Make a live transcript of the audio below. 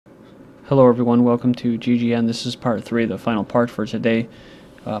Hello everyone, welcome to GGN. This is part 3, the final part for today,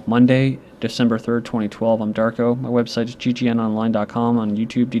 Monday, December 3rd, 2012. I'm Darko. My website is ggnonline.com, on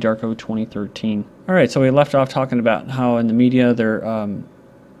YouTube, ddarko2013. Alright, so we left off talking about how in the media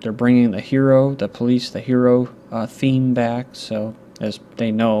they're bringing the hero, the police, the hero theme back. So as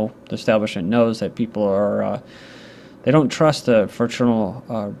they know, the establishment knows that people are, they don't trust the fraternal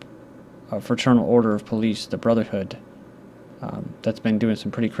order of police, the Brotherhood. That's been doing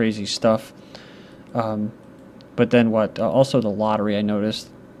some pretty crazy stuff. But then what? Also the lottery, I noticed.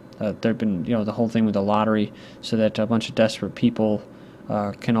 There've been, the whole thing with the lottery, so that a bunch of desperate people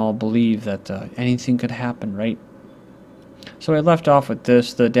can all believe that anything could happen, right? So I left off with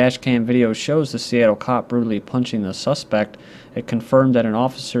this. The dashcam video shows the Seattle cop brutally punching the suspect. It confirmed that an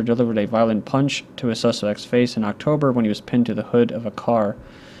officer delivered a violent punch to a suspect's face in October when he was pinned to the hood of a car.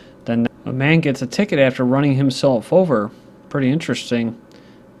 Then a man gets a ticket after running himself over. Pretty interesting.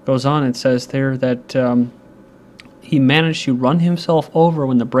 Goes on and says there that he managed to run himself over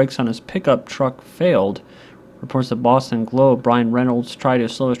when the brakes on his pickup truck failed. Reports the Boston Globe. Brian Reynolds tried to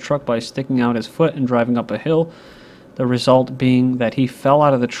slow his truck by sticking out his foot and driving up a hill. The result being that he fell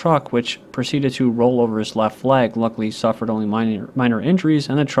out of the truck, which proceeded to roll over his left leg. Luckily, he suffered only minor injuries,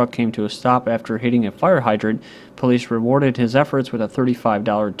 and the truck came to a stop after hitting a fire hydrant. Police rewarded his efforts with a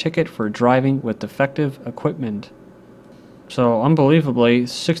 $35 ticket for driving with defective equipment. So, unbelievably,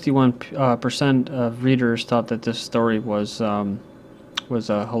 61% of readers thought that this story was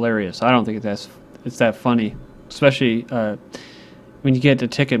hilarious. I don't think it's that funny, especially when you get a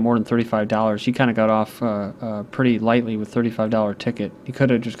ticket more than $35. He kind of got off pretty lightly with $35 ticket. He could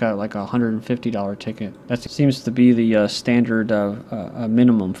have just got like a $150 ticket. That seems to be the standard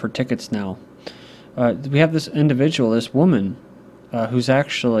minimum for tickets now. We have this individual, this woman, who's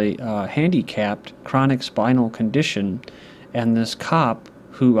actually handicapped, chronic spinal condition. And this cop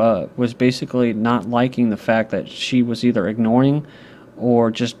who was basically not liking the fact that she was either ignoring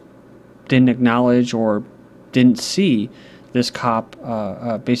or just didn't acknowledge or didn't see this cop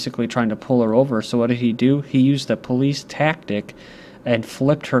basically trying to pull her over. So what did he do? He used a police tactic and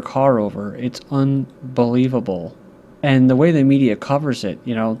flipped her car over. It's unbelievable. And the way the media covers it,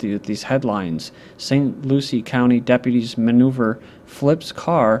 these headlines, St. Lucie County deputies maneuver flips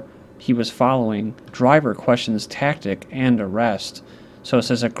car he was following, driver questions tactic and arrest. So it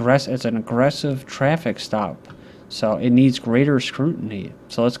says it's an aggressive traffic stop. So it needs greater scrutiny.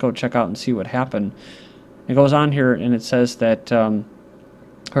 So let's go check out and see what happened. It goes on here and it says that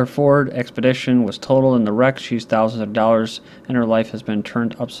her Ford Expedition was totaled in the wreck. She's thousands of dollars and her life has been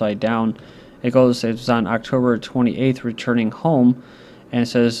turned upside down. It was on October 28th returning home. And it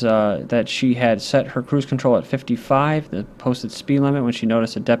says that she had set her cruise control at 55, the posted speed limit, when she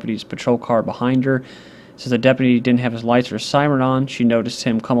noticed a deputy's patrol car behind her. It says the deputy didn't have his lights or siren on. She noticed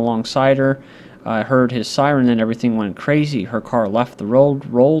him come alongside her, heard his siren, and everything went crazy. Her car left the road,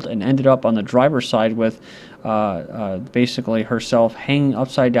 rolled, and ended up on the driver's side with basically herself hanging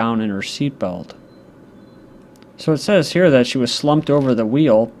upside down in her seatbelt. So it says here that she was slumped over the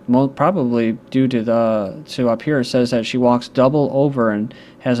wheel, probably due to up here it says that she walks double over and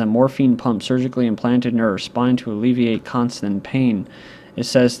has a morphine pump surgically implanted in her spine to alleviate constant pain. It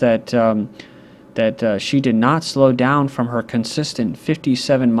says that she did not slow down from her consistent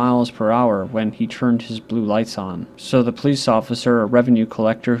 57 miles per hour when he turned his blue lights on. So the police officer, a revenue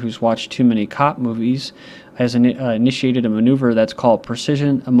collector who's watched too many cop movies, has initiated a maneuver that's called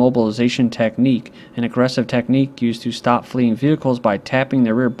precision immobilization technique, an aggressive technique used to stop fleeing vehicles by tapping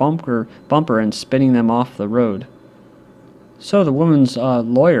their rear bumper and spinning them off the road. So the woman's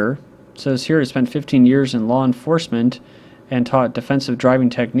lawyer says here he spent 15 years in law enforcement and taught defensive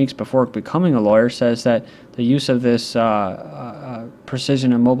driving techniques before becoming a lawyer, says that the use of this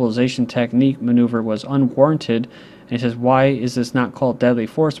precision immobilization technique maneuver was unwarranted. And he says, why is this not called deadly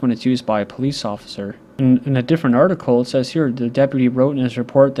force when it's used by a police officer? In a different article, it says here, the deputy wrote in his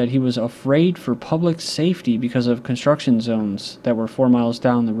report that he was afraid for public safety because of construction zones that were 4 miles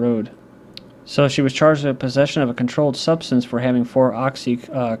down the road. So she was charged with possession of a controlled substance for having 4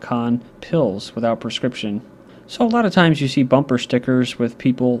 Oxycontin pills without prescription. So a lot of times you see bumper stickers with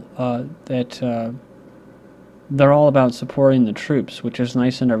people that they're all about supporting the troops, which is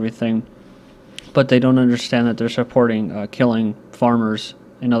nice and everything, but they don't understand that they're supporting killing farmers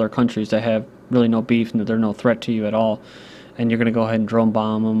in other countries that have really no beef and that they're no threat to you at all, and you're going to go ahead and drone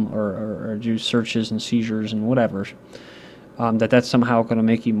bomb them or do searches and seizures and whatever. That's somehow going to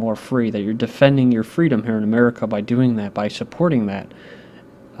make you more free, that you're defending your freedom here in America by doing that, by supporting that.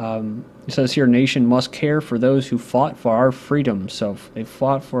 It says here, nation must care for those who fought for our freedom. So they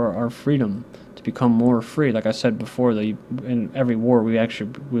fought for our freedom to become more free. Like I said before, in every war we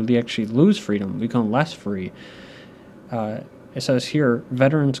actually lose freedom, we become less free. It says here,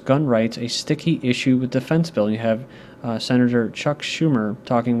 veterans' gun rights, a sticky issue with defense bill. And you have Senator Chuck Schumer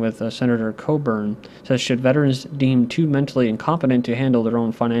talking with Senator Coburn. It says, should veterans deemed too mentally incompetent to handle their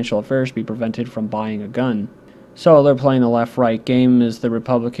own financial affairs be prevented from buying a gun? So they're playing the left-right game as the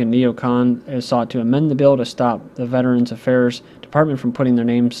Republican neocon has sought to amend the bill to stop the Veterans Affairs Department from putting their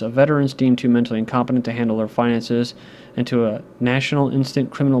names of veterans deemed too mentally incompetent to handle their finances into a national instant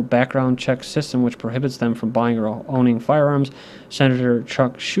criminal background check system which prohibits them from buying or owning firearms. Senator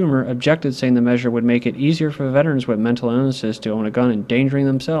Chuck Schumer objected, saying the measure would make it easier for veterans with mental illnesses to own a gun, endangering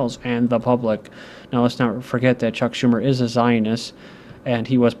themselves and the public. Now, let's not forget that Chuck Schumer is a Zionist, and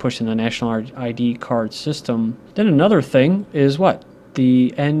he was pushing the national ID card system. Then another thing is what?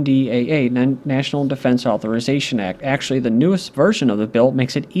 The NDAA, National Defense Authorization Act. Actually, the newest version of the bill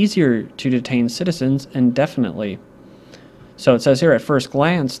makes it easier to detain citizens indefinitely. So it says here, at first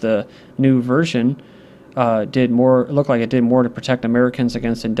glance, the new version looked like it did more to protect Americans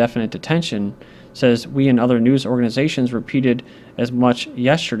against indefinite detention. It says, we and other news organizations repeated as much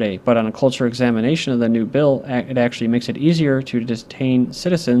yesterday, but on a closer examination of the new bill, it actually makes it easier to detain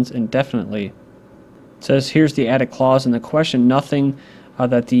citizens indefinitely. It says, here's the added clause in the question, nothing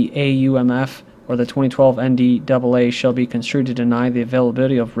that the AUMF or the 2012 NDAA shall be construed to deny the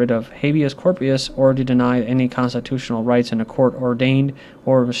availability of writ of habeas corpus or to deny any constitutional rights in a court ordained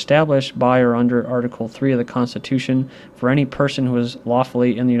or established by or under Article 3 of the Constitution for any person who is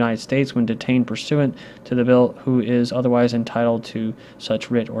lawfully in the United States when detained pursuant to the bill who is otherwise entitled to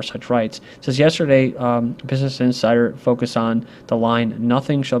such writ or such rights. It says yesterday, Business Insider focused on the line,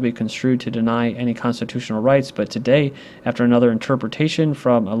 nothing shall be construed to deny any constitutional rights, but today, after another interpretation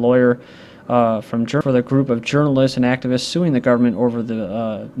from a lawyer for the group of journalists and activists suing the government over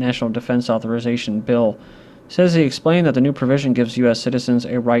the National Defense Authorization Bill, says he explained that the new provision gives U.S. citizens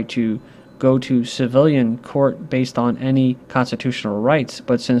a right to go to civilian court based on any constitutional rights,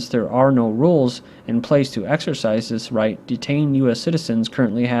 but since there are no rules in place to exercise this right, detained U.S. citizens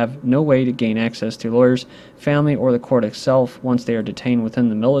currently have no way to gain access to lawyers, family, or the court itself once they are detained within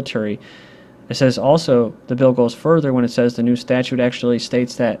the military. It says also, the bill goes further when it says the new statute actually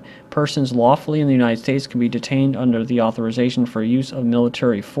states that persons lawfully in the United States can be detained under the authorization for use of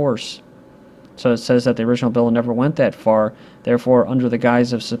military force. So it says that the original bill never went that far. Therefore, under the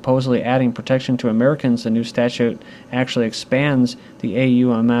guise of supposedly adding protection to Americans, the new statute actually expands the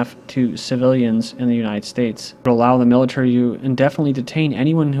AUMF to civilians in the United States. It will allow the military to indefinitely detain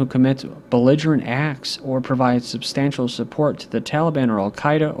anyone who commits belligerent acts or provides substantial support to the Taliban or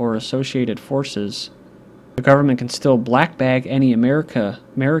Al-Qaeda or associated forces. The government can still black bag any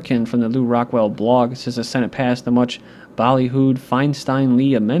American from the Lew Rockwell blog. It says the Senate passed the much ballyhooed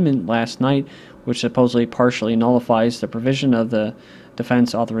Feinstein-Lee amendment last night, which supposedly partially nullifies the provision of the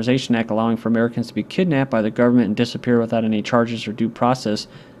Defense Authorization Act allowing for Americans to be kidnapped by the government and disappear without any charges or due process.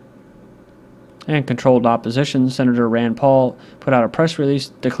 And controlled opposition, Senator Rand Paul put out a press release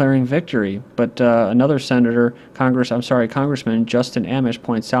declaring victory. But another Congressman Justin Amish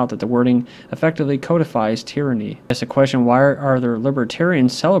points out that the wording effectively codifies tyranny. It's a question, why are there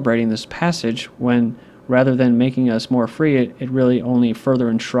libertarians celebrating this passage when, rather than making us more free, it really only further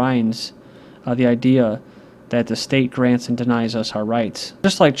enshrines the idea that the state grants and denies us our rights.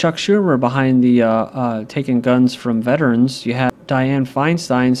 Just like Chuck Schumer behind the taking guns from veterans, you have Dianne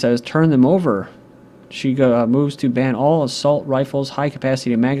Feinstein says, turn them over. She moves to ban all assault rifles,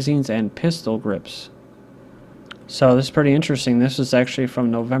 high-capacity magazines, and pistol grips. So this is pretty interesting. This is actually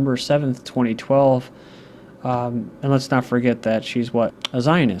from November 7th, 2012. And let's not forget that she's what? A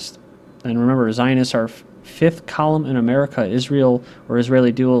Zionist. And remember, Zionists are fifth column in America. Israel or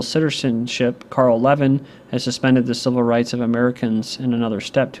Israeli dual citizenship. Carl Levin has suspended the civil rights of Americans in another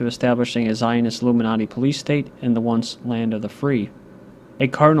step to establishing a Zionist Illuminati police state in the once land of the free. A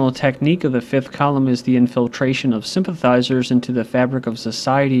cardinal technique of the fifth column is the infiltration of sympathizers into the fabric of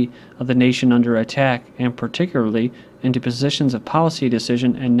society of the nation under attack, and particularly into positions of policy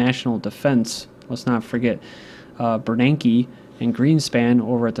decision and national defense. Let's not forget Bernanke and Greenspan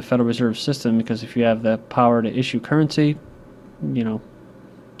over at the Federal Reserve System, because if you have the power to issue currency, you know,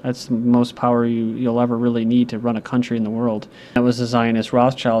 that's the most power you'll ever really need to run a country in the world. That was the Zionist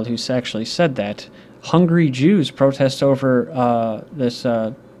Rothschild who actually said that. Hungry Jews protest over this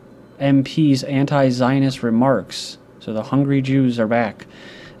MP's anti-Zionist remarks. So the hungry Jews are back.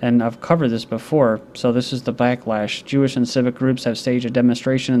 And I've covered this before, so this is the backlash. Jewish and civic groups have staged a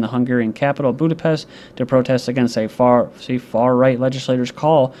demonstration in the Hungarian capital, Budapest, to protest against a far-right legislators'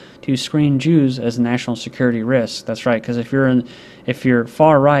 call to screen Jews as a national security risk. That's right, because if you're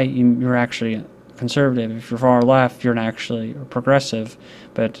far-right, you're actually conservative. If you're far left, you're actually progressive.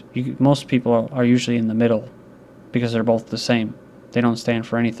 But most people are usually in the middle because they're both the same. They don't stand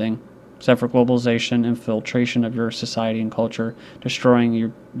for anything except for globalization, infiltration of your society and culture, destroying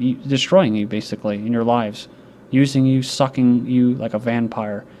you basically in your lives, using you, sucking you like a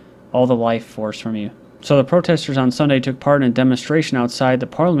vampire, all the life force from you. So the protesters on Sunday took part in a demonstration outside the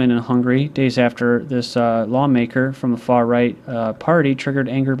parliament in Hungary, days after this lawmaker from the far-right party triggered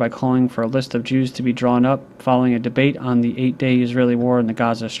anger by calling for a list of Jews to be drawn up following a debate on the 8-day Israeli war in the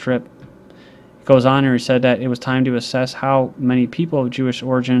Gaza Strip. It goes on here, he said that it was time to assess how many people of Jewish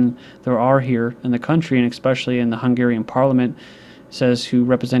origin there are here in the country, and especially in the Hungarian parliament, says who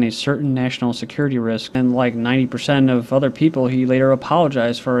represent a certain national security risk. And like 90% of other people, he later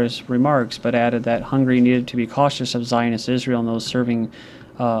apologized for his remarks, but added that Hungary needed to be cautious of Zionist Israel and those serving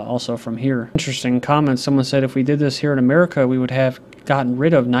also from here. Interesting comment. Someone said if we did this here in America, we would have gotten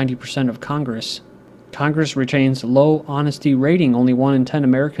rid of 90% of Congress. Congress retains low honesty rating. Only 1 in 10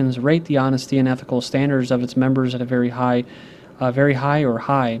 Americans rate the honesty and ethical standards of its members at a very high or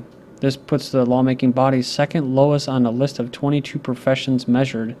high. This puts the lawmaking body second lowest on a list of 22 professions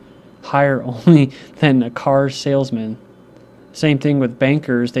measured, higher only than a car salesman. Same thing with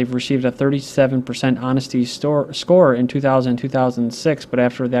bankers. They've received a 37% honesty score in 2000 and 2006, but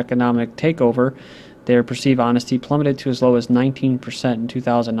after the economic takeover, their perceived honesty plummeted to as low as 19% in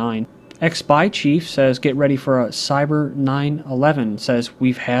 2009. Ex-spy chief says, get ready for a cyber 9/11. Says,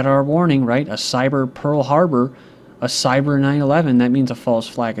 we've had our warning, right? A cyber Pearl Harbor, a cyber 9/11. That means a false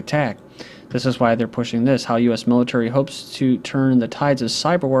flag attack. This is why they're pushing this. How U.S. military hopes to turn the tides of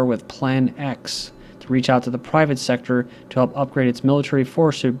cyber war with Plan X, to reach out to the private sector to help upgrade its military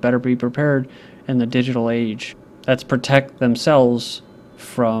force to better be prepared in the digital age. That's protect themselves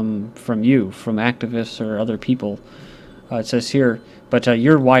from you, from activists or other people. It says here, but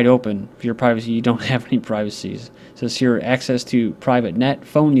you're wide open for your privacy. You don't have any privacy. It says here, access to private net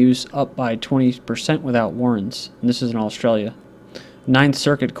phone use up by 20% without warrants. And this is in Australia. Ninth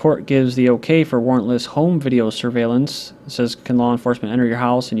Circuit Court gives the okay for warrantless home video surveillance. It says, can law enforcement enter your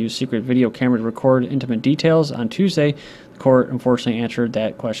house and use secret video camera to record intimate details? On Tuesday, the court unfortunately answered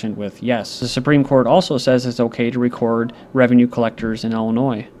that question with yes. The Supreme Court also says it's okay to record revenue collectors in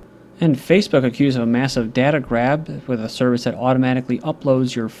Illinois. And Facebook accused of a massive data grab with a service that automatically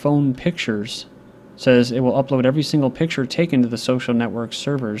uploads your phone pictures. It says it will upload every single picture taken to the social network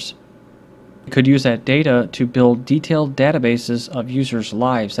servers. It could use that data to build detailed databases of users'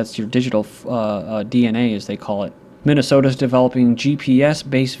 lives. That's your digital DNA, as they call it. Minnesota is developing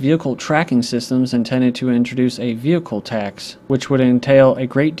GPS-based vehicle tracking systems intended to introduce a vehicle tax, which would entail a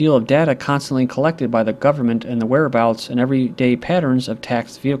great deal of data constantly collected by the government and the whereabouts and everyday patterns of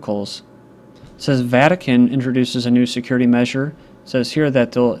taxed vehicles. It says Vatican introduces a new security measure. It says here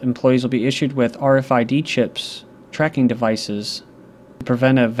that the employees will be issued with RFID chips, tracking devices, to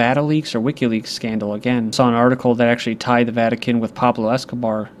prevent a VatiLeaks or WikiLeaks scandal again. I saw an article that actually tied the Vatican with Pablo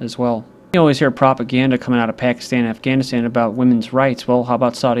Escobar as well. You always hear propaganda coming out of Pakistan and Afghanistan about women's rights. Well, how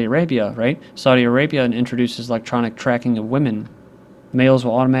about Saudi Arabia, right? Saudi Arabia introduces electronic tracking of women. Males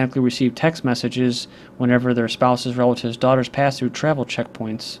will automatically receive text messages whenever their spouses, relatives, daughters pass through travel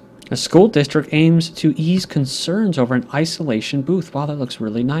checkpoints. A school district aims to ease concerns over an isolation booth. Wow, that looks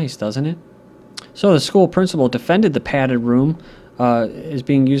really nice, doesn't it? So the school principal defended the padded room is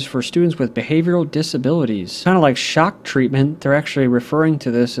being used for students with behavioral disabilities. Kind of like shock treatment, they're actually referring to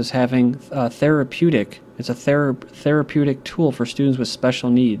this as having therapeutic. It's a therapeutic tool for students with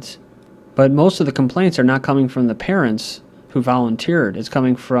special needs. But most of the complaints are not coming from the parents who volunteered. It's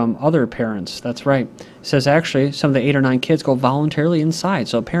coming from other parents. That's right. It says actually some of the 8 or 9 kids go voluntarily inside.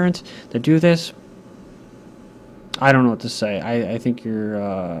 So parents that do this, I don't know what to say. I think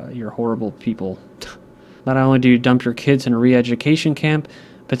you're horrible people. Not only do you dump your kids in a re-education camp,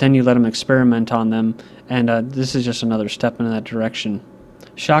 but then you let them experiment on them, and this is just another step in that direction.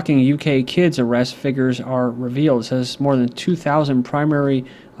 Shocking UK kids arrest figures are revealed. It says more than 2,000 primary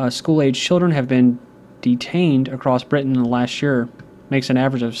school-age children have been detained across Britain in the last year. Makes an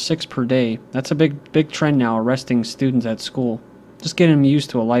average of 6 per day. That's a big trend now, arresting students at school. Just getting them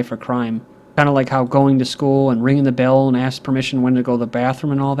used to a life of crime. Kind of like how going to school and ringing the bell and ask permission when to go to the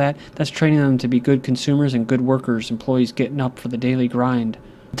bathroom and all that. That's training them to be good consumers and good workers, employees getting up for the daily grind.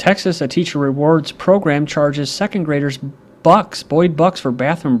 In Texas, a teacher rewards program charges second graders bucks, Boyd bucks for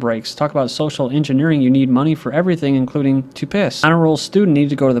bathroom breaks. Talk about social engineering. You need money for everything, including to piss. Honor roll student needed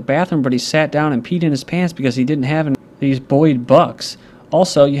to go to the bathroom, but he sat down and peed in his pants because he didn't have these Boyd bucks.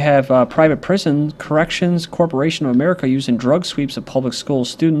 Also, you have private prison, Corrections Corporation of America using drug sweeps of public school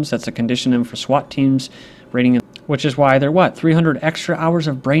students. That's a condition for SWAT teams rating, which is why they're 300 extra hours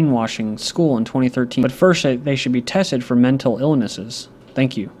of brainwashing school in 2013. But first, they should be tested for mental illnesses.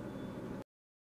 Thank you.